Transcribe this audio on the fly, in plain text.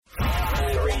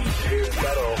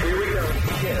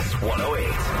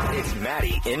108. It's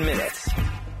Maddie in Minutes.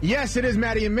 Yes, it is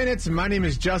Maddie in Minutes. My name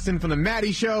is Justin from The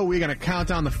Maddie Show. We're going to count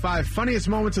down the 5 funniest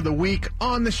moments of the week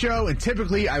on the show. And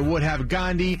typically, I would have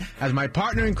Gandhi as my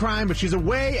partner in crime, but she's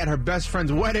away at her best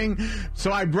friend's wedding.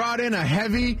 So I brought in a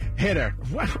heavy hitter.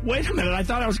 Wait a minute. I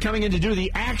thought I was coming in to do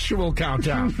the actual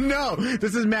countdown. No,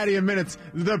 this is Maddie in Minutes,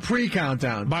 the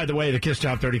pre-countdown. By the way, the Kiss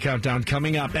Top 30 countdown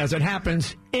coming up as it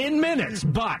happens in minutes.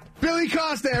 But Billy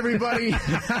Costa, everybody.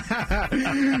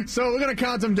 So we're going to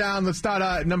count them down. Let's start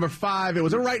at number 5. It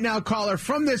was a Right Now caller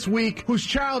from this week whose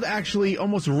child actually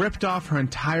almost ripped off her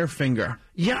entire finger.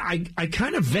 yeah, I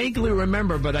kind of vaguely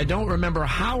remember, but I don't remember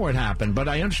how it happened. But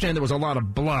I understand there was a lot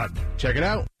of blood. Check it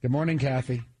out. Good morning,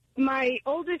 Kathy. My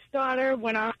oldest daughter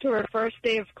went off to her first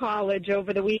day of college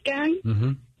over the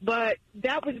weekend, but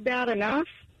that was bad enough.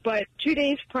 But 2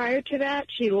 days prior to that,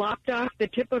 she lopped off the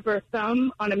tip of her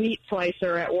thumb on a meat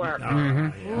slicer at work.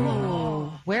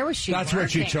 Where was she? That's what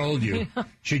she told you.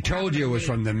 She told you it was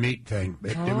from the meat thing.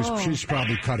 It was. She was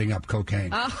probably cutting up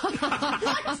cocaine.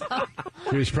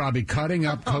 She was probably cutting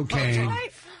up cocaine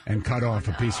and cut off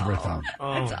a piece of her thumb.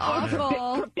 That's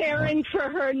awful. Preparing for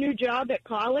her new job at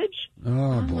college.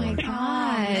 Oh, boy. My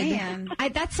God. Man.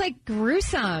 That's like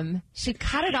gruesome. She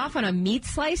cut it off on a meat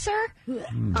slicer? Those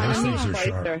things are sharp.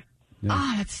 Slicer.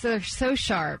 Oh, that's so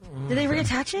sharp. Did they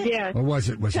reattach it? Yeah. What was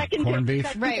it? Was it corned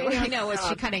beef? Right, I know. Was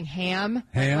she cutting ham?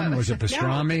 Ham? Was it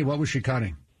pastrami? What was she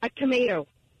cutting? A tomato.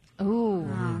 Ooh. Oh,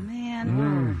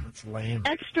 man. That's lame.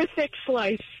 Extra thick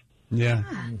slice. Yeah.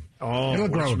 Oh, It'll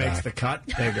which grow makes back. the cut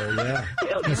bigger, yeah.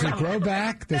 Does it grow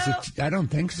back? Does it? I don't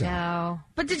think so. No.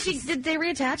 But did they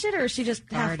reattach it, or is she just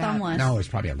half Fired thumbless? No, it's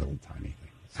probably a little tiny thing.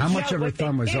 How much Yeah, of her what they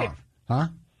thumb was did- off? Huh?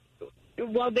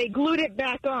 Well, they glued it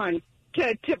back on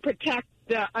to protect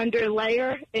the under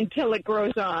layer until it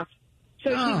grows off. So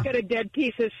she's got a dead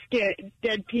piece of skin,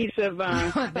 dead piece of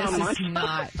thumb This on is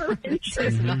not. her This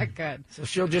is not good. So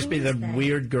she'll just be the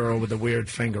weird girl with the weird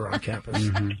finger on campus.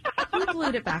 Who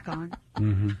glued it back on?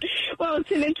 Well, it's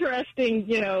an interesting,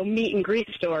 meet and greet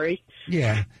story.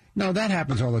 Yeah. No, that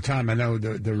happens all the time. I know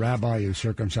the rabbi who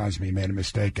circumcised me made a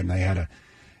mistake, and they had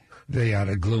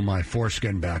to glue my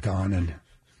foreskin back on, and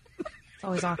It's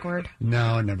always awkward.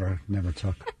 no, it never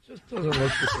took. Just doesn't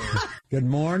look the same. Good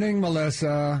morning,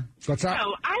 Melissa. What's up?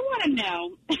 So I want to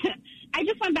know. I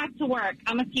just went back to work.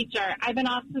 I'm a teacher. I've been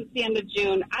off since the end of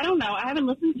June. I don't know. I haven't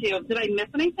listened to you. Did I miss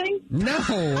anything? No,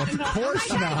 of course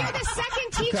You're not. the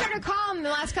second teacher to call in the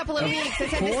last couple of weeks that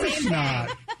said Of the course same not.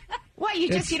 thing. What, you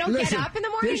don't Listen, get up in the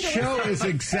morning? This to show listen? is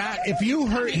exact. If you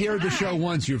hear the show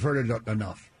once, you've heard it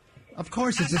enough. Of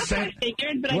course, it's the That's what same. I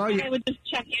figured, but Well, I you- thought I would just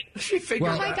check in. She figured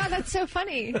Well, Oh my God, that's so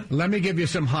funny. Let me give you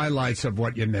some highlights of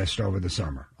what you missed over the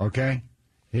summer, okay?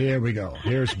 Here we go.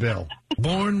 Here's Bill.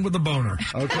 Born with a boner.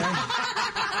 Okay?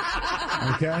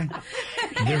 Okay?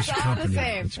 There's a company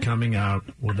same. that's coming out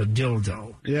with a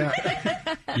dildo. Yeah.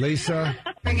 Lisa.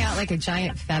 Bring out like a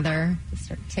giant feather,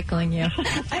 start tickling you.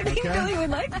 I think Okay. Billy would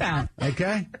like that.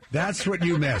 Okay? That's what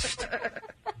you missed.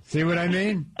 See what I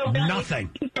mean? Nothing.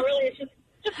 So really, it's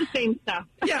just the same stuff.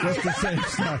 Just the same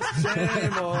stuff.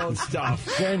 Same old stuff.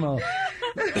 Same old.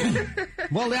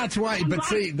 Well, that's why. But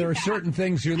see, there are certain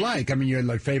things you like. I mean, your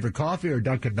favorite coffee or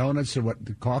Dunkin' Donuts or what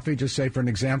the coffee, just say for an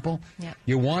example. Yeah.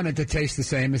 You want it to taste the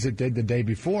same as it did the day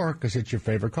before because it's your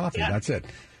favorite coffee. Yeah. That's it.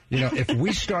 If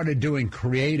we started doing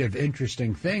creative,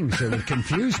 interesting things, it would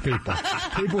confuse people.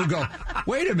 People would go,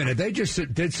 wait a minute, they just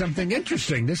did something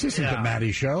interesting. This isn't the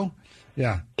Maddie Show.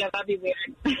 Yeah. Yeah, that'd be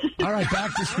weird. All right,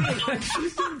 back to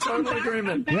She's in total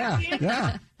agreement.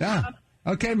 Yeah.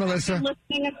 Okay, Melissa.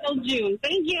 Listening until June.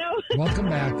 Thank you. Welcome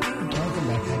back. Welcome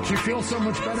back. She feels so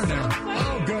much better now.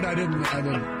 Oh, good. I didn't.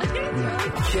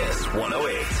 Yeah. Kiss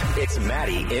 108. It's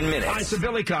Maddie in Minutes. Hi, it's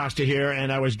Billy Costa here,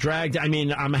 and I was dragged. I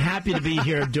mean, I'm happy to be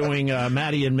here doing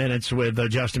Maddie in Minutes with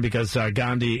Justin because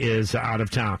Gandhi is out of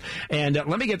town. And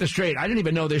let me get this straight. I didn't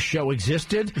even know this show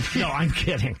existed. No, I'm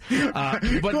kidding. But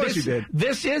Of course this, you did.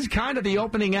 This is kind of the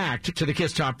opening act to the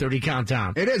Kiss Top 30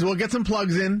 Countdown. It is. We'll get some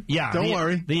plugs in. Yeah. Don't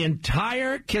worry. The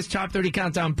entire Kiss Top 30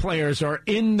 Countdown players are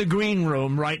in the green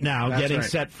room right now That's getting right.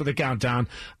 set for the countdown.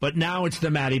 But now it's the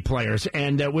Maddie players.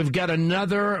 And we've got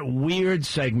another weird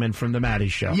segment from the Maddie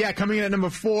Show. Yeah, coming in at number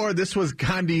 4, this was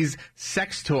Gandhi's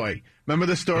sex toy. Remember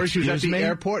the story? She was at Excuse the me?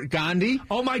 airport. Gandhi?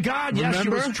 Oh, my God. Yes,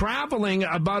 Remember? she was traveling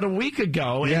about a week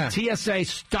ago, Yeah. and TSA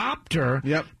stopped her,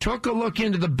 Yep. took a look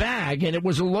into the bag, and it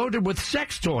was loaded with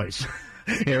sex toys.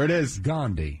 Here it is.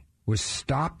 Gandhi was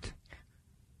stopped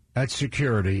at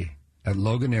security at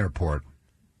Logan Airport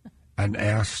and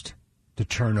asked to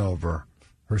turn over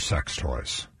her sex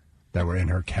toys that were in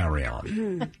her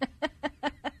carry-on.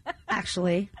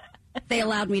 Actually, they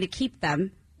allowed me to keep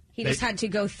them, He just had to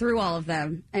go through all of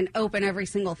them and open every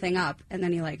single thing up, and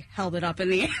then he like held it up in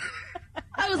the air.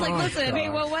 I was like, listen, Wait,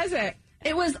 what was it?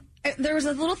 There was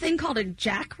a little thing called a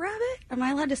jackrabbit. Am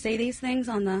I allowed to say these things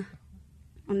on the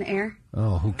air?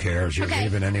 Oh, who cares? You're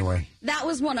leaving anyway. That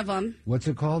was one of them. What's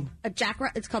it called?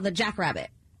 It's called the jackrabbit.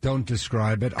 Don't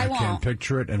describe it. I won't. can't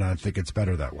picture it, and I think it's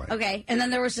better that way. Okay, and then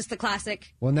there was just the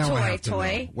classic Well, now toy. I have to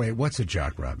know. Wait, what's a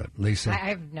jackrabbit, Lisa? I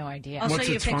have no idea. I'll What's show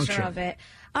you a its picture function? of it.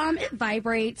 It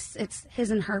vibrates. It's his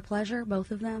and her pleasure,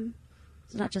 both of them.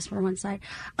 It's not just for one side.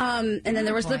 And then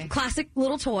there was the classic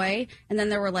little toy, and then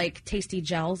there were like tasty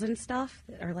gels and stuff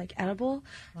that are like edible.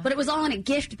 But it was all in a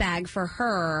gift bag for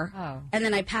her. Oh. And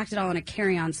then I packed it all in a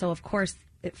carry-on, so of course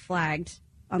it flagged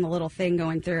on the little thing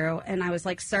going through. And I was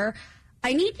like, sir,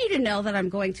 I need you to know that I'm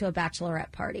going to a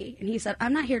bachelorette party. And he said,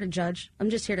 I'm not here to judge. I'm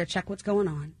just here to check what's going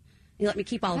on. He let me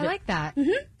keep all of I it. like that.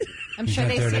 Mm-hmm. I'm He's sure not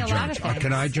they there see to a lot of judge. things.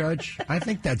 Can I judge? I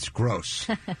think that's gross.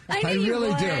 I knew you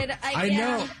really do. would. I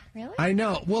know. Really? I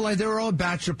know. Well, there were all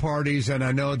bachelor parties, and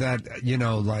I know that,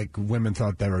 like women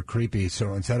thought they were creepy.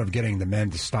 So instead of getting the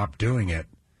men to stop doing it,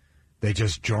 they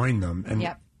just joined them. And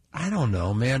Yep. I don't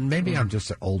know, man. Maybe I'm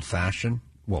just old-fashioned.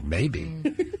 Well, maybe.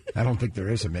 I don't think there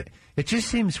is a myth. It just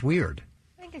seems weird.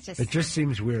 I think it's just. It just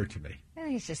seems weird to me. I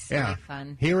think it's just silly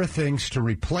fun. Here are things to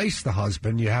replace the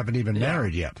husband you haven't even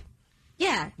married yet.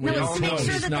 Yeah. We No, all it's to know make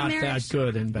sure he's that not the marriage. that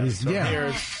good in bed. So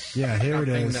Yeah. Here it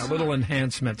is. a little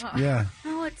enhancement. Yeah.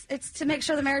 No, it's to make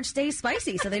sure the marriage stays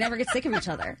spicy so they never get sick of each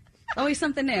other. Always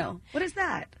something new. What is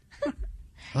that?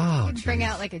 Oh, Bring geez.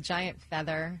 out like a giant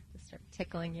feather to start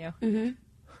tickling you.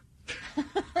 Mm-hmm.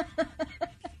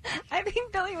 I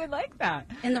think Billy would like that.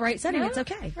 In the right setting, No? it's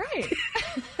okay. Right.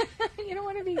 You don't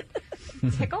want to be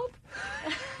tickled?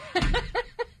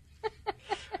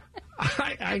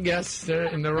 I guess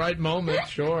in the right moment,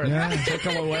 sure. Yeah.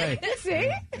 Tickle away.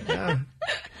 See? Yeah.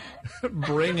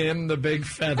 Bring in the big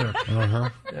feather.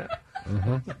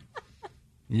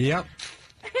 Yep.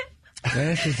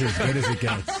 This is as good as it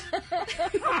gets.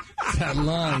 That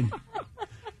line.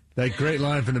 That great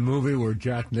line from the movie where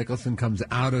Jack Nicholson comes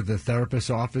out of the therapist's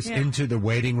office into the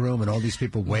waiting room and all these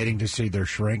people waiting to see their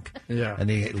shrink. Yeah. And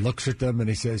he looks at them and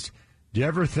he says, "Do you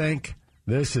ever think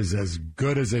this is as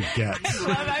good as it gets?"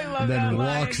 I love and then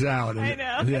that walks line. out. And,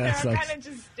 I know. Yeah, it's They're like, kind of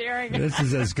just staring at this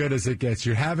is as good as it gets.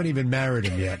 You haven't even married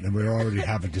him yet, and we're already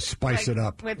having to spice it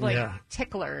up. with like Yeah.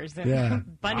 ticklers and Yeah.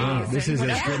 bunnies. Wow, this and is as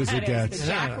whatever good as it that is. gets. The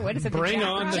jack, what is it? Bring the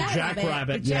on the Jackrabbit.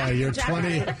 jackrabbit. Yeah, you're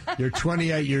 20. You're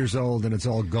 28 years old, and it's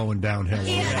all going downhill.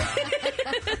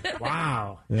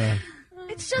 Wow. Yeah.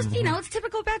 It's just, it's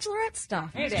typical bachelorette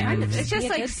stuff. It is. It's just Be a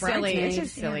like good silly. It's bridesmaid.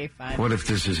 just silly fun. What if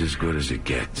this is as good as it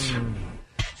gets?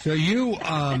 So you,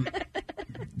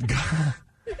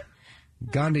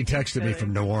 Gandhi texted me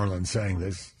from New Orleans saying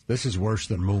this is worse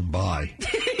than Mumbai.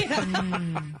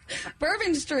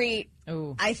 Bourbon Street,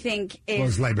 Ooh. I think, Well, it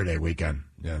was is. Labor Day weekend.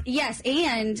 Yeah. Yes,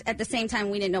 and at the same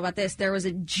time, we didn't know about this. There was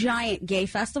a giant gay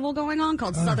festival going on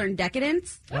called Southern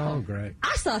Decadence. Oh, great.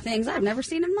 I saw things I've never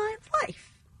seen in my life.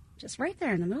 Just right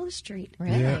there in the middle of the street.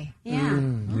 Really? Yeah.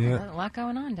 A lot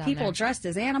going on down People there. dressed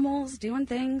as animals doing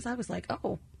things. I was like,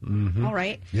 oh, all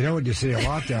right. You know what? You see a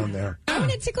lot down there. I'm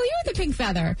going to tickle you with a pink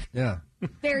feather. Yeah.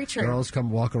 Very true. Girls come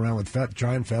walk around with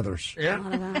giant feathers. A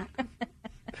lot of that.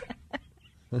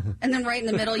 And then right in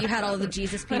the middle, you had all the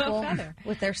Jesus people feather.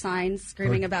 with their signs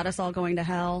screaming about us all going to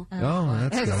hell. Oh,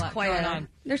 that's There's a good. lot Quite going a, on.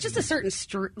 there's just a certain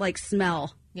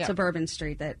smell Yeah. to Bourbon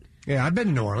Street that Yeah, I've been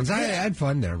to New Orleans. I had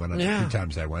fun there a Yeah. few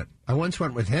times I went. I once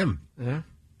went with him. Yeah.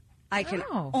 I can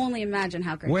Oh. only imagine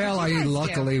how great. Well, What'd you I guys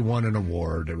luckily won an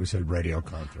award. It was a radio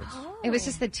conference. It was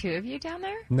just the two of you down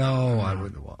there? No, I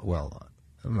would. Well,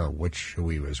 I don't know who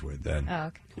he was with then. Oh,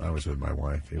 okay. I was with my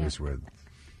wife. He was with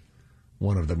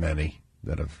one of the many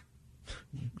that have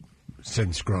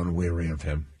since grown weary of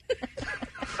him.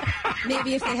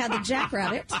 Maybe if they had the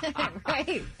jackrabbit,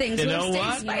 Right. things You would know stay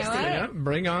what? spicy. Yeah,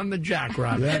 bring on the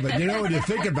jackrabbit. Yeah, but when you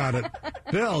think about it,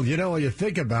 Bill, when you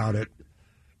think about it,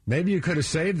 maybe you could have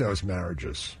saved those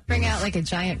marriages. Bring out like a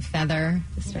giant feather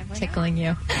to start tickling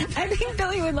you. I think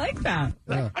Billy would like that.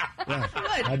 Yeah.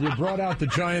 Had you brought out the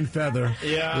giant feather,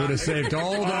 Yeah. you would have saved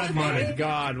all that My money.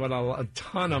 God, what a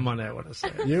ton of money I would have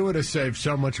saved. You would have saved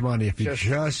so much money if you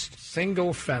just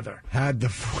Single feather. had the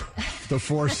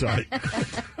foresight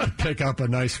to pick up a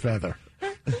nice feather.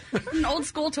 An old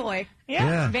school toy.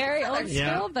 Yeah. Very old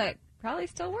Yeah. school, but probably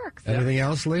still works. Anything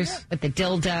else, Lise? With the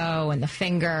dildo and the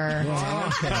finger.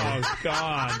 Oh,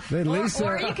 God. Hey, Lisa.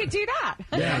 Or you could do that.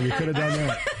 Yeah, you could have done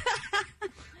that.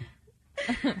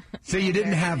 See, you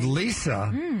didn't have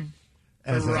Lisa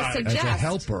as, Right. as a Suggest.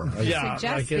 helper. Yeah, Suggest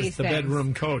like it's these the things.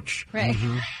 bedroom coach. Right.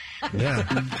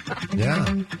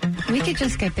 Yeah. We could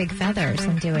just get big feathers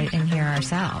and do it in here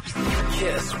ourselves.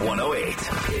 Kiss 108.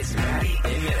 It's Maddie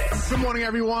in Minutes. Good morning,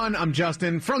 everyone. I'm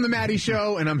Justin from The Maddie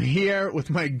Show, and I'm here with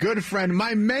my good friend,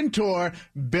 my mentor,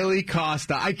 Billy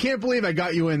Costa. I can't believe I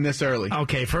got you in this early.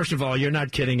 Okay, first of all, you're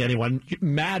not kidding anyone.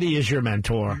 Maddie is your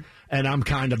mentor, and I'm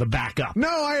kind of the backup. No,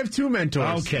 I have two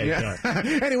mentors. Okay,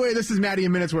 good. Anyway, this is Maddie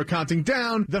in Minutes. We're counting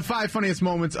down the 5 funniest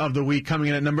moments of the week. Coming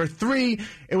in at number 3,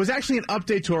 it was actually an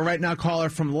update to a Right Now caller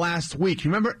from last week.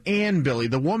 You remember Ann, Billy,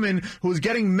 the woman who was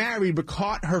getting married but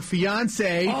caught her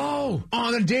fiancé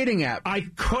on a dating app. I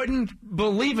couldn't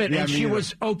believe it, and she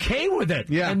was okay with it.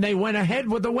 Yeah. And they went ahead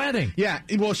with the wedding. Yeah,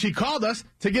 well, she called us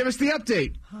to give us the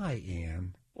update. Hi,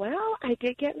 Ann. Well, I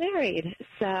did get married,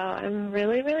 so I'm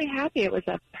really, really happy. It was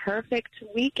a perfect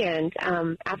weekend.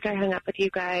 After I hung up with you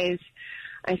guys,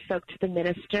 I spoke to the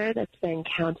minister that's been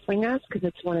counseling us because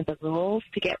it's one of the rules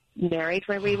to get married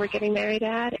where we were getting married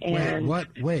at. And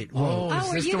Wait, whoa.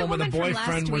 Oh, is this the one where the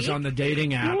boyfriend was on the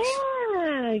dating apps?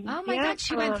 Yeah. Oh, my God,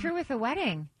 she went through with the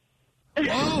wedding.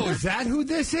 Oh, is that who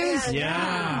this is?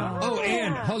 Yeah. Oh,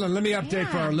 Ann, hold on. Let me update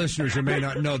for our listeners who may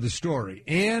not know the story.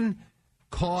 Ann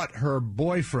caught her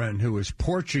boyfriend who is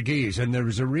Portuguese, and there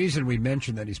was a reason we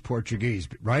mentioned that he's Portuguese,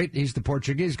 right? He's the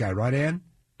Portuguese guy, right, Ann?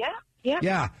 Yeah.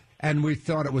 Yeah, and we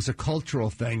thought it was a cultural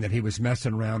thing that he was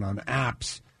messing around on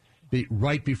apps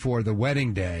right before the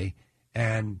wedding day,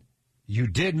 and you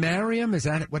did marry him? Is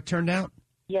that what turned out?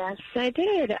 Yes, I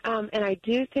did. And I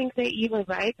do think that you were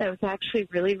right. That was actually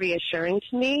really reassuring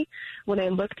to me. When I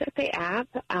looked at the app,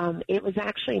 it was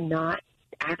actually not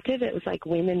active. It was like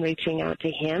women reaching out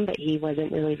to him, but he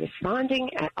wasn't really responding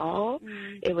at all.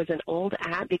 It was an old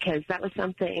app because that was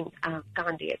something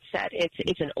Gandhi had said.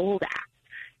 It's an old app,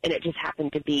 and it just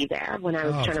happened to be there when I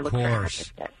was trying to look for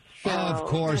access. Of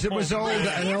course. It was an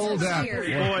old app.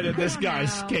 Boy, did this guy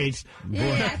skate.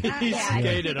 He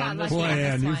skated on this. Boy,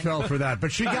 Ann, you fell for that.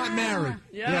 But she got married.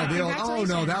 The old, oh,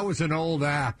 no, that was an old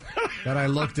app that I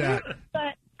looked at.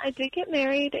 But I did get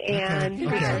married, and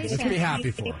Let's be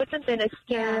happy for he her. was a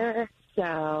minister.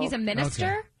 So He's a minister?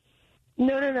 No.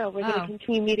 We're going to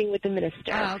continue meeting with the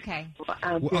minister. Oh, okay.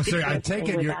 So I take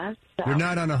it you're you're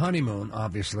not on a honeymoon,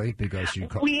 obviously, because you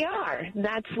called. We are.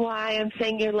 That's why I'm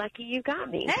saying you're lucky you got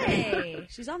me. Hey,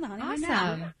 she's on the honeymoon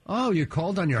now. Oh, you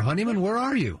called on your honeymoon? Where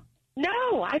are you?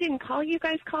 No, I didn't call. You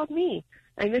guys called me.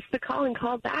 I missed the call and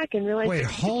called back and realized. Wait,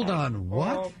 hold on.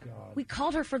 What? We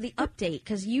called her for the update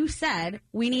because you said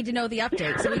we need to know the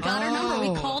update. So we got her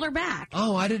number. We called her back.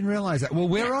 Oh, I didn't realize that. Well,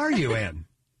 where are you, Ann?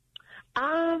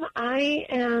 I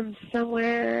am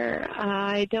somewhere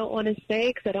I don't want to say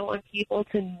because I don't want people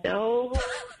to know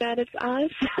that it's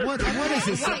us. What is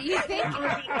this? What, you think?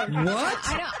 What?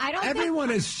 I don't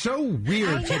Everyone is so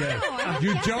weird today.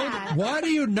 You don't. Why do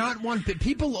you not want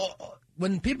people?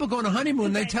 When people go on a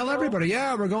honeymoon, they tell everybody,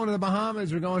 "Yeah, we're going to the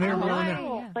Bahamas. We're going here. We're going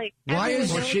there." Like, why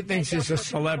is Well, she thinks she's a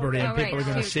celebrity and people are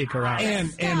going to seek her out. And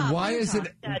why is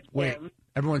it? Wait,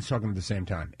 everyone's talking at the same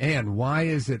time. And why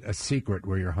is it a secret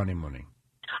where you're honeymooning?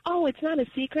 Oh, it's not a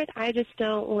secret. I just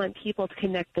don't want people to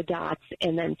connect the dots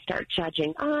and then start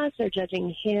judging us or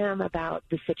judging him about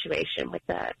the situation with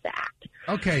the act.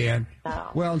 Okay, Ann.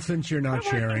 Well, since you're not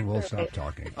sharing, we'll stop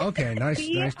talking. Okay,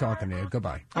 nice talking to you.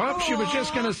 Goodbye. Oh, she was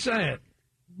just going to say it.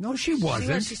 No, she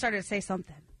wasn't. She started to say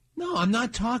something. No, I'm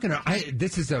not talking to her.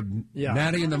 This is a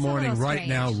Maddie in the morning right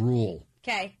now rule.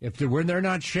 Okay. When they're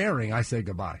not sharing, I say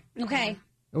goodbye. Okay.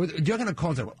 You're going to call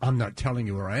and say, well, I'm not telling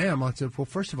you where I am. I said, well,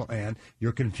 first of all, Ann,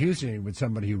 you're confusing me with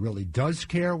somebody who really does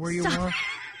care where you are.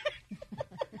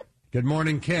 Good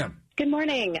morning, Kim. Good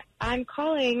morning. I'm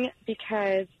calling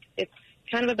because it's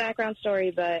kind of a background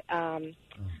story, but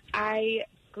I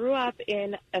grew up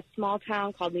in a small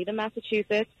town called Needham,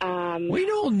 Massachusetts. We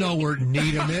don't know where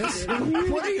Needham is.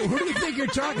 Who do you think you're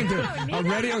talking to? A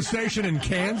radio station in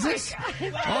Kansas?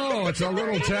 Oh, it's a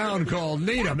little town called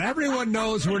Needham. Everyone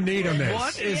knows where Needham is.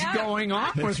 What is going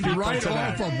on with It's people right today?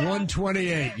 off of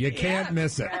 128. You can't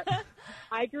miss it.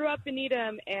 I grew up in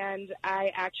Needham, and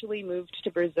I actually moved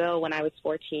to Brazil when I was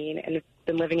 14 and have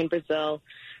been living in Brazil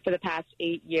for the past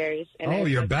 8 years. And Oh,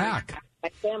 you're back. My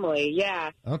family,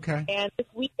 yeah. Okay. And this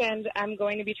weekend, I'm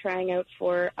going to be trying out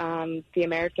for the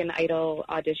American Idol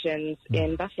auditions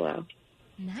in Buffalo.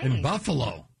 Nice. In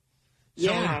Buffalo.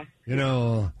 Yeah.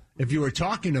 So, if you were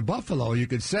talking to Buffalo, you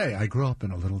could say, I grew up in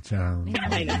a little town.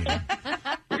 I know.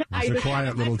 It's a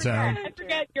quiet little town. I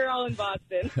forget you're all in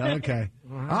Boston. Okay.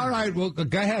 All right. Well,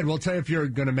 go ahead. We'll tell you if you're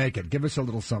going to make it. Give us a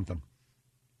little something.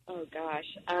 Oh, gosh.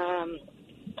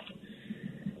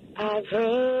 I've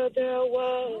heard there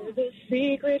was a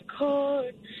secret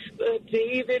chord, but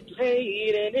David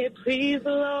played and it pleased the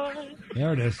Lord.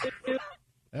 There it is.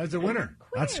 That's a winner.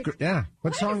 That's yeah.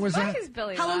 What song was that? Why is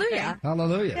Billy Hallelujah. laughing?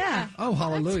 Hallelujah. Yeah. Oh,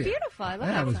 hallelujah. That's beautiful. I love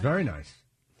Yeah, that it was song. very nice.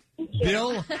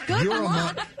 Bill, you're a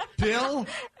mom. Bill,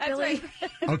 That's right.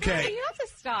 okay. You have to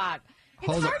stop.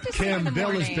 It's Hold on. hard to sing in Kim, the Bill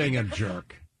is morning. being a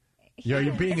jerk. Yeah,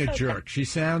 you're being a jerk. She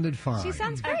sounded fine. She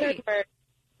sounds I've heard great. worse.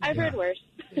 I've heard worse.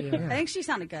 I think she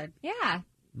sounded good. Yeah.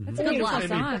 That's a Good beautiful luck.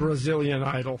 song. Brazilian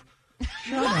Idol.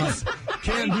 Shut up.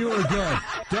 Kim, you were good.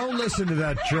 Don't listen to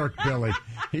that jerk, Billy.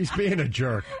 He's being a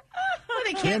jerk.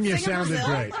 They can't Kim, you sing in sounded Brazil.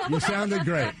 great. You sounded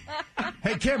great.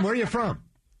 Hey, Kim, where are you from?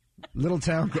 Little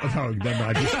town? No, never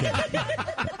mind. Just kidding.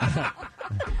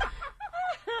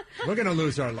 We're going to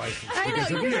lose our license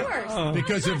because of you.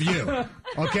 Because of you.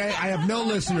 Okay? I have no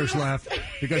listeners left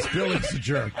because Billy's a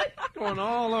jerk. Going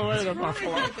all the way to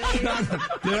Buffalo. Shut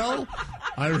up. Bill,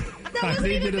 I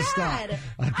need you to stop.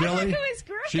 Billy, it was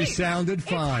great. she sounded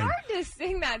fine. It's hard to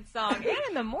sing that song, and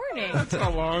in the morning. That's a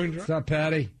long What's up,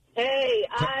 Patty? Hey,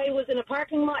 I was in a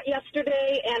parking lot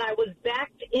yesterday, and I was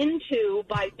backed into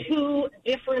by 2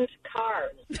 different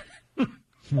cars.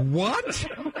 What?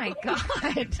 Oh, my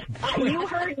God. You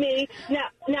heard me.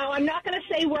 Now I'm not going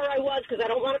to say where I was because I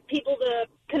don't want people to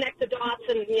connect the dots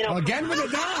and, Again with the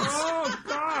dots. Oh,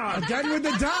 God. Again with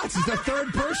the dots. It's the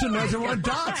third person doesn't want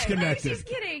dots connected. She's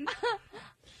kidding.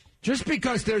 Just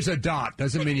because there's a dot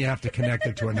doesn't mean you have to connect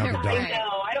it to another Right. dot.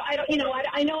 I know.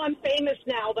 I know I'm famous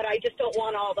now, but I just don't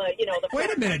want all the, the...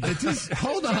 Wait a minute.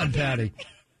 Hold on, Patty.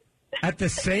 At the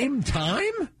same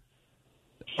time?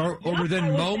 Or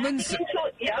within moments?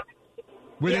 Yep.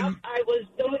 Within... Yep, I was...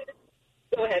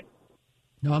 Go ahead.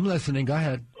 No, I'm listening. Go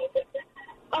ahead.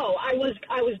 Oh, I was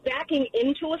backing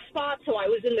into a spot, so I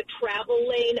was in the travel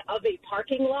lane of a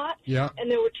parking lot. Yeah. And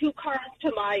there were 2 cars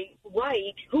to my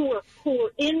right who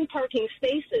were in parking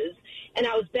spaces, and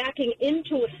I was backing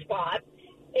into a spot,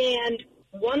 and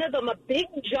one of them, a big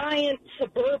giant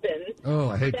Suburban, Oh,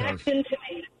 I hate backed those. into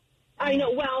me. I know.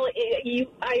 Well,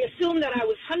 I assume that I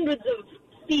was hundreds of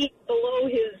feet below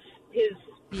his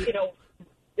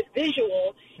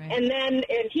visual, Right. and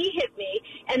he hit me,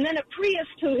 and then a Prius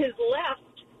to his left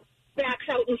backs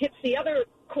out and hits the other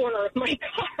corner of my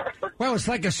car. Well, it's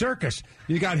like a circus.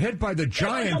 You got hit by the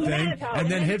giant thing and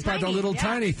then hit by the little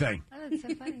tiny thing. Oh, that's so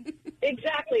funny.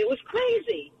 Exactly. It was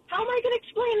crazy. How am I going to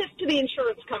explain this to the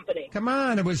insurance company? Come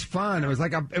on, it was fun. It was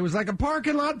like a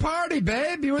parking lot party,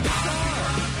 babe. You were the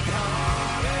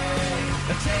star.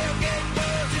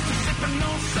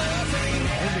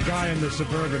 And the guy in the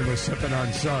Suburban was sipping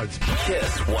on suds.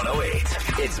 Kiss 108.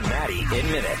 It's Maddie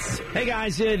in Minutes. Hey,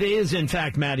 guys, it is, in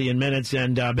fact, Maddie in Minutes.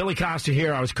 And Billy Costa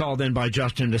here. I was called in by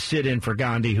Justin to sit in for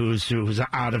Gandhi, who's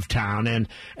out of town. And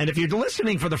if you're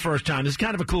listening for the first time, this is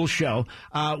kind of a cool show.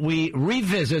 We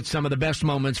revisit some of the best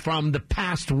moments from the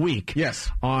past week. Yes.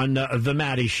 On the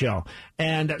Maddie Show.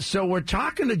 And so we're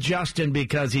talking to Justin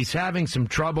because he's having some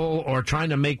trouble or trying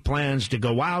to make plans to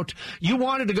go out. You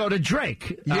wanted to go to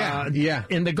Drake. Yeah.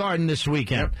 In the Garden this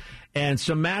weekend. Yep. And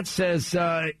so Matt says,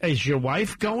 is your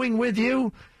wife going with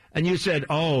you? And you said,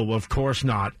 oh, of course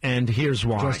not. And here's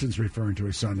why. Justin's referring to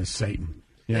his son as Satan.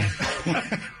 Yeah.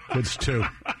 It's 2.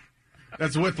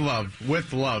 That's with love.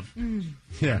 With love.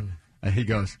 Yeah. And he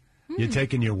goes, you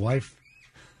taking your wife?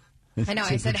 I know. to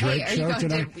I the said, Drake hey, are you show going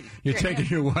tonight? to... You're taking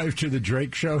your wife to the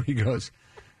Drake show? He goes,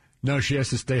 no, she has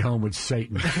to stay home with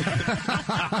Satan. He's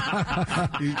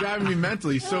driving me mental.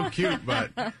 He's so cute,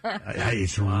 but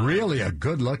He's really a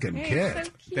good-looking kid.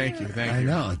 so cute. thank you. I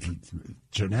know.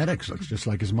 Genetics looks just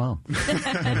like his mom.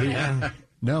 And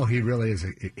no, he really is.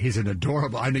 He's an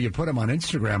adorable. I know you put him on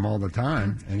Instagram all the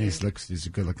time, and he's a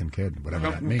good-looking kid,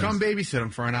 whatever that means. Come babysit him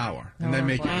for an hour, and then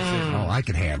make your decision. Oh, I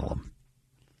can handle him.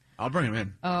 I'll bring him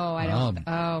in. Oh, I don't...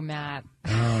 Oh, Matt.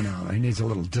 Oh, no, he needs a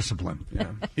little discipline. Yeah.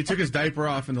 He took his diaper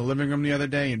off in the living room the other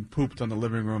day and pooped on the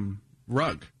living room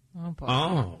rug. Oh, boy.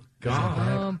 Oh,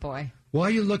 God. Oh, boy. Why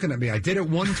are you looking at me? I did it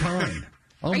one time.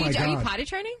 Oh, my God. Are you potty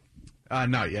training?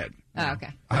 Not yet. Oh, okay.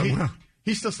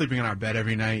 He's still sleeping in our bed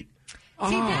every night.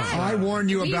 See, that- I warned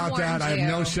you We about that. warned I have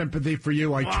no you. sympathy for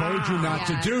you. I told you not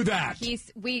to Yeah. do that.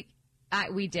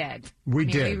 We did. We I mean,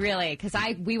 did. We really, because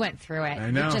we went through it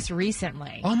I know. just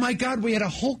recently. Oh, my God. We had a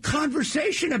whole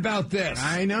conversation about this.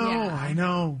 I know. Yeah. I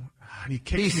know. He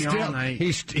kicks me all night.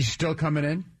 He's still coming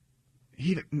in?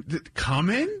 He come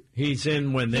in? He's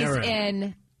in when He's they're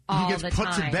in all He gets the put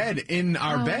time. to bed in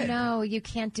our bed. No, you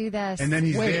can't do this. And then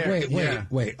he's there.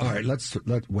 Wait. All right, let's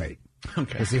wait.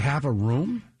 Okay. Does he have a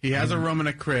room? He has a room in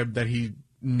a crib that he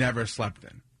never slept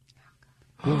in.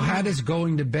 Well, how does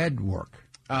going to bed work?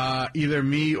 Either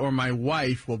me or my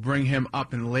wife will bring him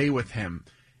up and lay with him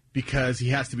because he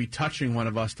has to be touching one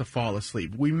of us to fall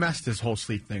asleep. We messed his whole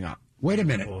sleep thing up. Wait a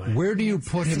minute. Where do you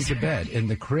put him to bed? In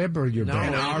the crib or your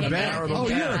bed? in our bed. Oh,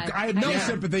 I have no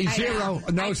sympathy. Zero.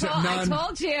 No sympathy. None. I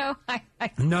told you.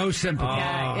 No sympathy.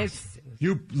 Yeah,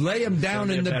 you lay him down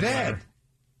in the bed.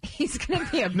 He's going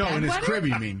to be a No, in his crib,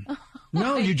 you mean?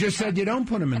 No, you just said you don't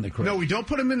put him in the crib. No, we don't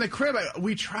put him in the crib.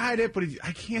 We tried it, but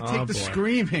I can't take the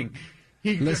screaming.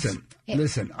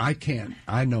 Listen, I can't.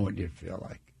 I know what you feel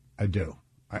like. I do.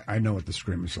 I know what the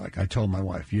scream is like. I told my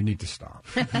wife, you need to stop.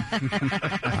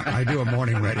 I do a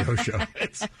morning radio show.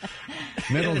 It's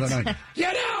middle of the night.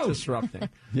 Get out! Disrupting.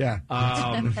 Yeah.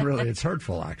 Really, it's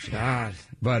hurtful, actually. God.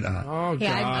 But,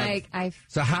 God.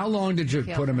 So how long did you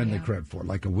put him in the crib for?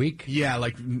 Like a week? Yeah,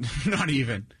 like not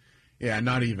even. Yeah,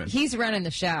 not even. He's running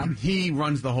the show. He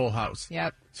runs the whole house.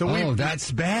 Yep. So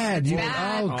that's bad.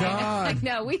 Bad. Oh, God. I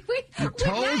know. We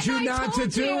told you not to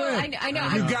do it. I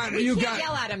know. You can't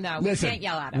yell at him, though. Listen, we can't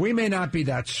yell at him. We may not be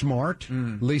that smart,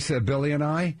 Lisa, Billy, and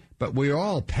I, but we're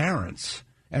all parents.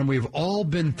 And we've all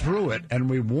been through it, and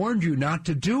we warned you not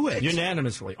to do it.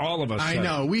 Unanimously, all of us. I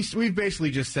know. We've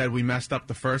basically just said we messed up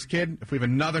the first kid. If we have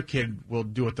another kid, we'll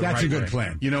do it the right way. That's a good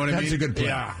plan. You know what I mean? That's a good plan.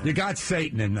 Yeah. You got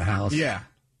Satan in the house. Yeah.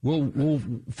 We'll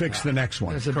fix the next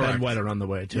one. There's a bedwetter on the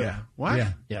way, too. Yeah. What?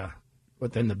 Yeah.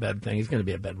 Within the bed thing. He's going to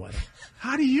be a bedwetter.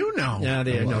 How do you know? Yeah,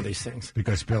 I know these things.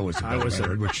 Because Bill was a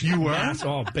bedwetter, which you were? Yes,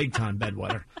 big-time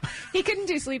bedwetter. He couldn't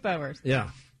do sleepovers. Yeah.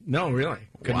 No, really.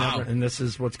 Could never. And this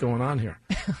is what's going on here.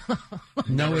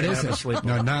 No, it isn't.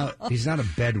 No, he's not a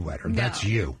bedwetter. No. That's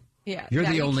you. Yeah. You're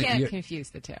the only. You can't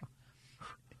confuse the two.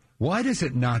 Why does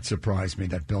it not surprise me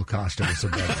that Bill Costa was a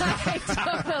bedwetter?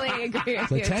 I totally agree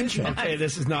with you. The tension. Okay,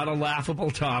 this is not a laughable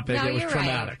topic. No, it was you're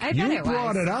traumatic. Right. You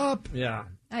brought it up. Yeah.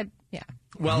 Yeah.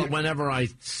 Well, whenever I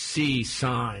see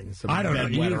signs of a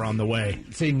bedwetter on the way.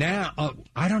 See, now,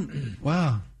 I don't.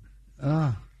 Wow.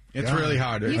 It's really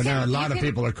hard. I know a lot of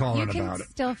people are calling about it. You can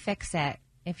still fix it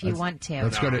if you want to.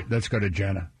 Let's go to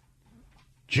Jenna.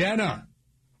 Jenna.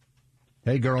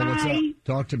 Hey, girl, what's up?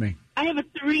 Talk to me. I have a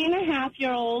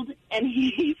 3.5-year-old, and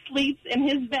he sleeps in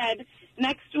his bed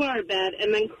next to our bed,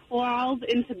 and then crawls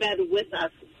into bed with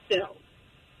us still.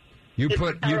 You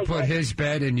put his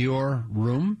bed in your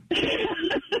room?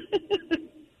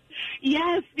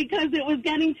 Yes, because it was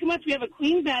getting too much. We have a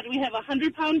queen bed. We have a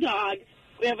 100-pound dog.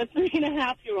 We have a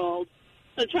 3.5-year-old.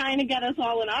 So trying to get us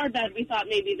all in our bed, we thought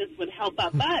maybe this would help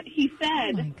out. But he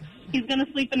said he's going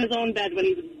to sleep in his own bed when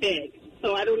he's big.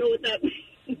 So I don't know what that means.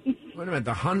 Wait a minute.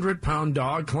 The 100-pound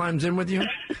dog climbs in with you?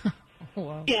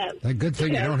 Yes. A good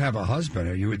thing you don't have a husband,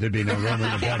 or there'd be no room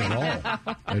in the bed at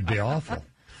all. It'd be awful.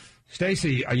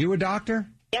 Stacy, are you a doctor?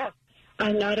 Yeah.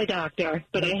 I'm not a doctor,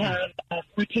 but I have a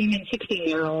 14 and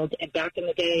 16-year-old, and back in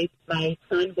the day, my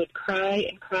son would cry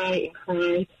and cry and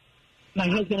cry. My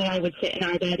husband and I would sit in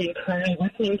our bed and cry,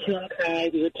 listening to him cry.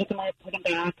 We would pick him up, put him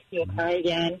back, he would cry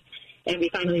again. And we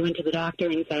finally went to the doctor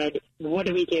and said, what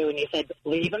do we do? And he said,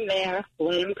 leave him there,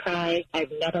 let him cry.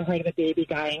 I've never heard of a baby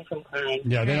dying from crying.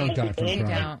 Yeah, they don't die from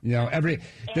crying. You know,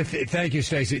 thank you,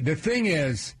 Stacy. The thing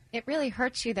is... It really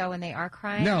hurts you, though, when they are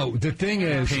crying. No, the thing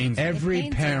is, every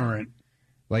parent,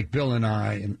 like Bill and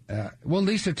I, and well,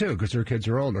 Lisa too, because her kids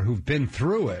are older, who've been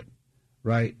through it,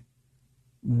 right,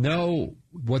 know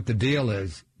what the deal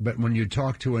is. But when you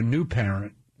talk to a new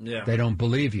parent, they don't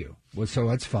believe you. Well, so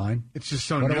that's fine. It's just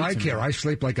so. What do I care? I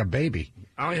sleep like a baby.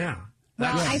 Oh yeah.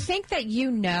 Well, I think that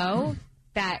you know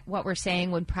that what we're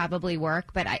saying would probably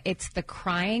work, but it's the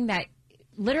crying that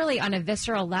literally on a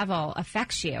visceral level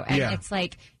affects you, and it's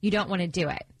like you don't want to do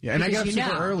it. Yeah, and I got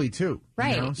super early too.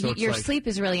 Right, you know? So your sleep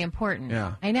is really important.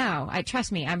 Yeah, I know.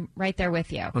 Trust me, I'm right there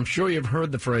with you. I'm sure you've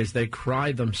heard the phrase "they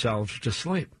cry themselves to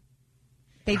sleep."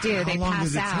 They do. How they long pass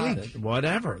does it out. take?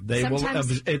 Whatever. They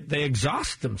they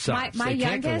exhaust themselves. My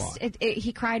youngest,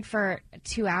 he cried for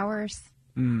 2 hours.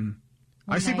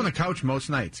 I sleep on the couch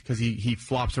most nights because he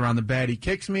flops around the bed. He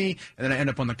kicks me, and then I end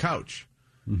up on the couch.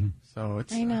 Mm-hmm. So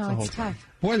it's it's tough.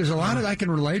 Boy, there's a lot that I can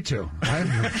relate to.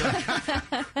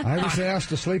 I was asked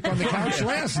to sleep on the couch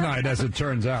last night, as it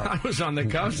turns out. I was on the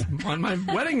couch on my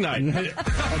wedding night.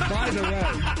 By the way,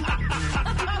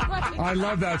 I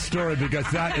love that story because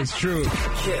that is true.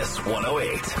 Kiss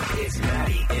 108. It's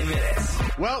Maddie in Minutes.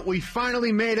 Well, we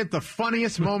finally made it, the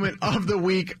funniest moment of the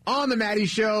week on The Maddie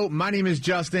Show. My name is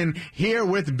Justin, here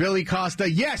with Billy Costa.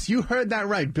 Yes, you heard that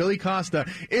right. Billy Costa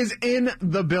is in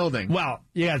the building. Well,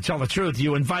 you got to tell the truth.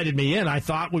 You invited me in. I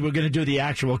thought we were going to do the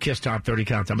actual Kiss Top 30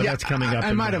 countdown, but that's coming up.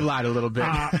 I might have lied a little bit.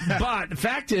 But the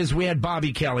fact is, we had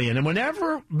Bobby Kelly in, and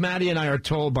whenever Maddie and I are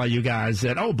told by you guys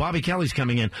that, oh, Bobby Kelly's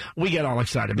coming in, we get all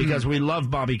excited because we love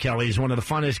Bobby Kelly. He's one of the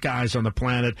funnest guys on the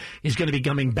planet. He's going to be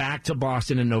coming back to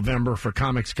Boston in November for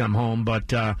Comics Come Home,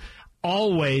 but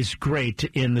always great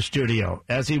in the studio,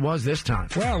 as he was this time.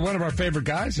 Well, one of our favorite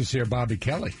guys is here, Bobby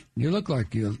Kelly. You look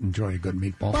like you enjoy a good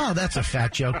meatball. Well, that's a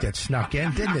fat joke that snuck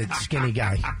in, didn't it? Skinny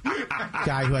guy.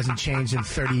 Guy who hasn't changed in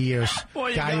 30 years. Boy,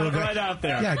 you guy got who it right out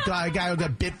there. Yeah, guy who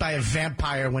got bit by a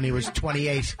vampire when he was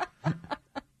 28.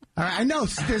 All right, I know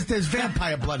there's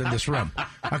vampire blood in this room.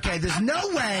 Okay, there's no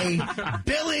way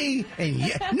Billy and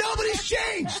nobody's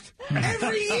changed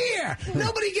every year.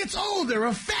 Nobody gets older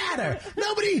or fatter.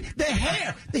 The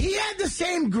hair. He had the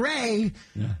same gray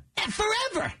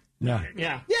forever.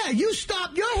 Yeah. You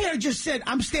stopped. Your hair just said,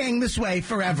 "I'm staying this way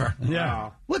forever." Yeah.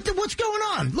 What's going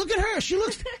on? Look at her. She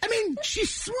looks. I mean, she's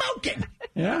smoking.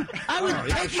 Yeah. I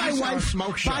would take my wife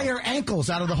by her ankles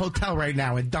out of the hotel right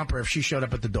now and dump her if she showed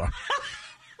up at the door.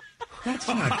 That's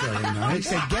not very nice. They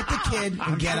say, get the kid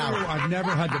and get out. I've never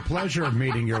had the pleasure of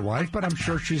meeting your wife, but I'm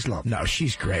sure she's lovely. No,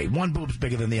 she's great. One boob's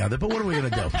bigger than the other, but what are we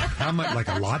going to do? How much? Like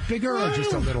a lot bigger or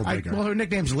just a little bigger? Well, her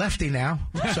nickname's Lefty now,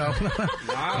 so.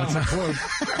 Wow. That's a clue.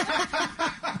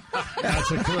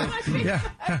 That's a clue.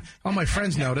 Yeah. All my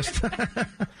friends noticed.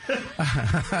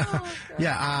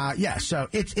 So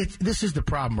this is the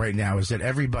problem right now is that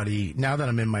everybody, now that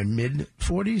I'm in my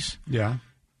mid-40s,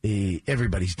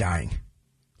 everybody's dying.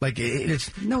 Like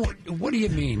it's no. What do you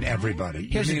mean, everybody?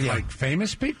 You mean like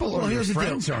famous people, or your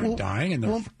friends aren't dying?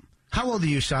 And how old are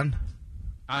you, son?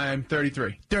 I'm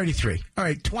 33. 33. All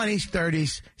right, 20s,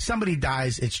 30s. Somebody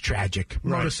dies. It's tragic.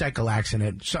 Right. Motorcycle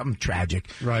accident. Something tragic.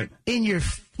 Right. In your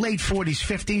late 40s,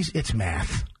 50s, it's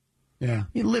math. Yeah.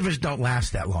 Your livers don't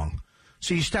last that long.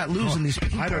 So you start losing these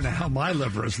people. I don't know how my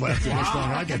liver is lasting this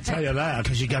long. I can tell you that.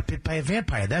 Because you got bit by a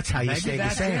vampire. That's how you stay the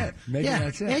same. Maybe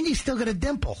that's it. And you still got a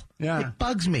dimple. Yeah. It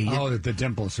bugs me. Oh, the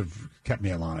dimples have kept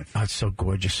me alive. Oh, it's so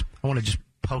gorgeous. I want to just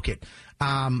poke it.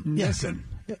 Listen.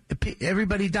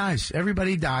 Everybody dies.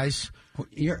 Everybody dies.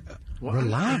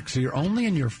 Relax. You're only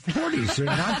in your 40s. You're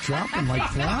not dropping like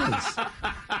flies.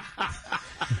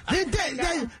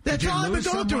 That's all I've been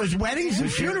going through is weddings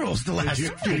and funerals the last few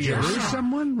years. Did you lose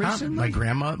someone recently?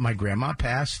 My grandma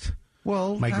passed.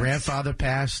 Well, my grandfather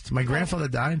passed. My grandfather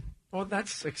died. Well,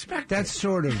 that's expected. That's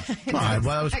sort of. Well,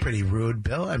 that was pretty rude,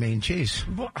 Bill. I mean, geez.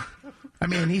 I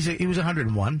mean, he was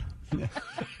 101.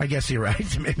 I guess you're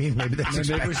right. Maybe that's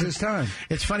expected. Maybe it was his time.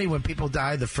 It's funny when people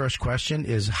die. The first question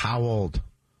is how old.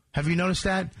 Have you noticed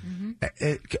that? Mm-hmm.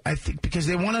 I think because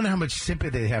they want to know how much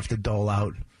sympathy they have to dole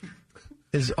out.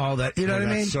 Is all that, you know what I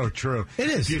mean? That's so true. It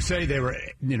is. If you say they were,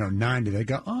 90, they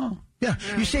go, oh. Yeah.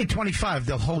 You say 25,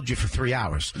 they'll hold you for 3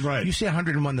 hours. Right. You say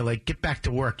 101, they're like, get back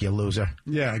to work, you loser.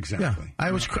 Yeah, exactly.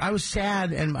 Yeah. I was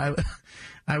sad, and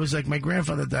I was like, my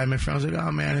grandfather died. My friend was like,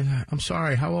 oh, man, I'm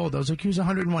sorry. How old? I was like, he was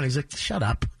 101. He's like, shut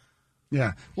up.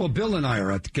 Yeah. Well, Bill and I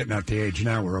are getting at the age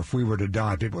now where if we were to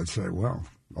die, people would say, well,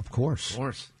 of course. Of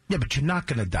course. Yeah, but you're not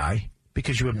going to die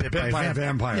because you were bit by a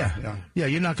vampire. Yeah,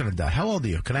 you're not going to die. How old are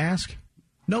you? Can I ask?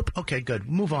 Nope. Okay, good.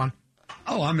 Move on.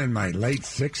 Oh, I'm in my late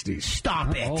 60s.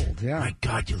 Stop it. Old, yeah. My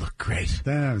God, you look great.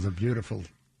 That was a beautiful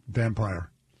vampire.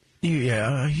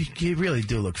 You really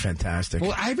do look fantastic.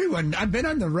 Well, I've been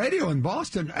on the radio in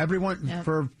Boston,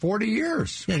 for 40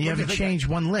 years. Yeah, you haven't changed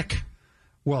one lick.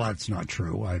 Well, that's not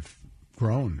true. I've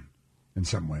grown in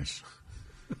some ways.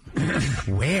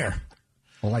 Where?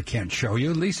 Well, I can't show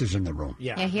you. Lisa's in the room.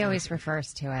 Yeah, he always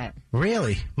refers to it.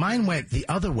 Really? Mine went the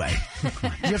other way. You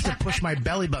have to push my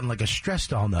belly button like a stress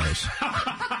doll nose.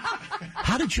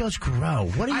 How did yours grow?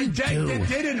 What do you do? It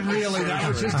didn't really. That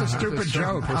was just a stupid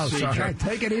joke. Oh, sorry.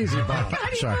 Take it easy, Bob.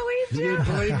 Sorry. You didn't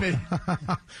believe me.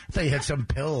 I thought you had some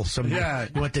pill. You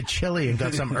went to Chile and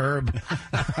got some herb.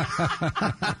 All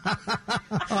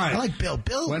right. I like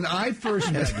Bill. When I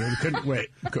first met you, couldn't wait.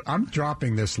 I'm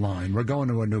dropping this line. We're going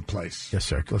to a new place. Yes,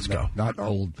 sir. Let's go. Not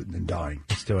old and dying.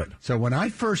 Let's do it. So when I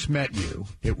first met you,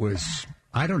 it was,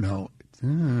 I don't know,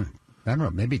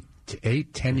 maybe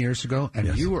 8-10 years ago,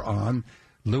 and you were on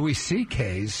Louis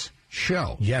C.K.'s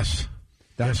show. Yes.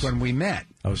 That's when we met.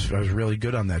 I was really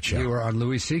good on that show. You were on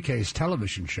Louis C.K.'s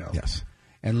television show. Yes.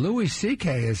 And Louis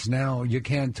C.K. is now, you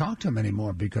can't talk to him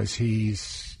anymore because he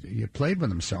played with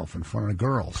himself in front of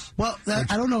girls. Well,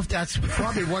 I don't know if that's...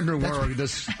 Probably wondering where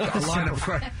this line of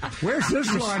question... Where's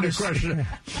this line of question?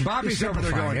 Bobby's over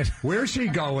there going, where's he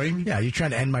going? Yeah, you're trying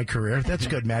to end my career. That's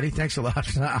good, Maddie. Thanks a lot.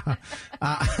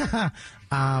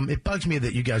 It bugs me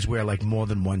that you guys wear like more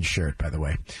than one shirt, by the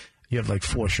way. You have like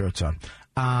 4 shirts on.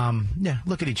 Yeah,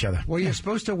 look at each other. Well, you're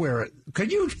supposed to wear it.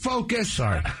 Could you focus?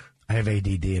 Sorry. I have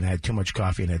ADD and I had too much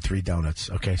coffee and I had 3 donuts.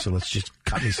 Okay, so let's just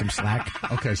cut me some slack.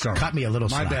 Okay, sorry. Cut me a little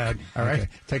slack. My bad. All right. Okay.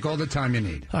 Take all the time you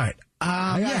need. All right.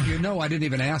 You know, I didn't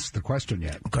even ask the question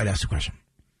yet. Go ahead, ask the question.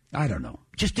 I don't know.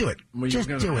 Just do it. Well, Just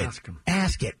do it.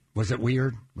 Ask it. Was it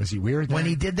weird? Was he weird then? When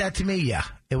he did that to me, yeah.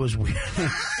 It was weird.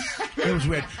 It was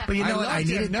weird. But you know what? I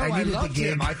needed loved the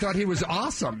gig. him. I thought he was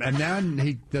awesome. And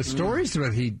then the stories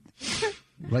with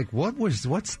like,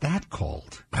 what's that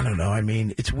called? I don't know. I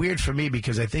mean, it's weird for me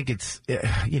because I think it's,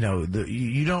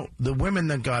 the women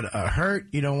that got hurt,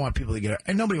 you don't want people to get hurt.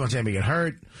 And nobody wants anybody to get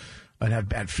hurt and have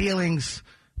bad feelings.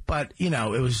 But,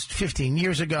 it was 15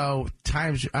 years ago.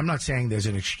 I'm not saying there's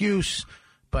an excuse,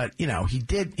 but,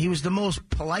 he was the most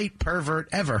polite pervert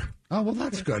ever. Oh, well,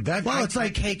 that's good. It's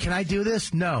like, hey, can I do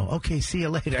this? No. Okay, see you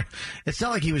later. It's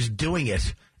not like he was doing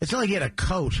it. It's not like he had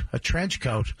a trench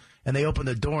coat, and they opened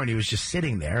the door and he was just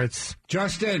sitting there. It's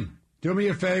Justin, do me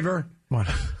a favor. What?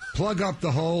 Plug up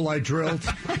the hole I drilled.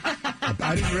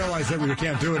 I didn't realize that we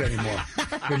can't do it anymore.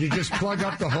 Could you just plug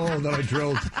up the hole that I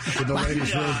drilled in the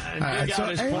ladies' room?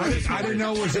 I didn't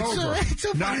know it was over. It's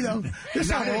so funny, though.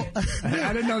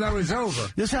 I didn't know that was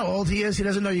over. This is how old he is. He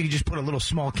doesn't know you can just put a little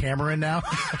small camera in now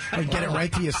and get it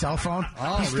right to your cell phone.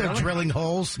 Oh, he's still drilling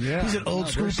holes. Yeah. He's an old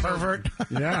school pervert.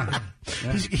 Yeah.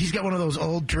 He's got one of those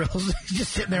old drills. He's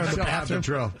just sitting there in the bathroom. The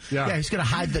drill. Yeah, he's going to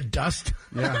hide the dust.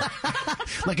 Yeah.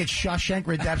 Like it's Shawshank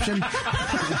Redemption.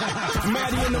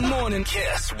 Maddie in the morning.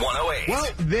 Kiss 108. Well,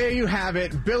 there you have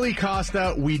it. Billy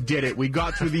Costa, we did it. We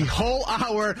got through the whole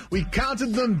hour. We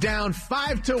counted them down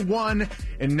 5-1.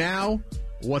 And now,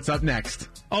 what's up next?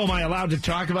 Oh, am I allowed to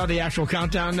talk about the actual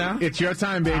countdown now? It's your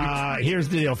time, baby. Here's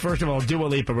the deal. First of all, Dua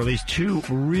Lipa released 2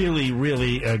 really,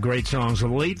 really great songs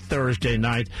late Thursday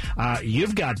night.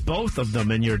 You've got both of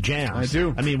them in your jams. I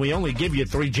do. I mean, we only give you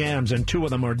 3 jams, and 2 of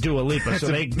them are Dua Lipa, so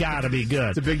they got to be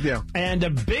good. It's a big deal.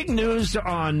 And big news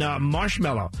on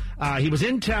Marshmello. He was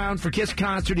in town for Kiss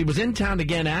concert. He was in town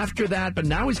again after that, but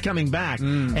now he's coming back.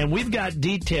 And we've got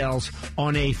details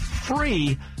on a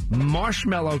free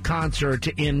Marshmello concert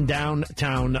in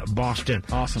downtown Boston.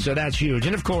 Awesome. So that's huge.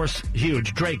 And, of course,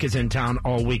 huge. Drake is in town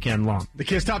all weekend long. The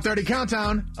Kiss Top 30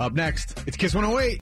 Countdown up next. It's Kiss 108.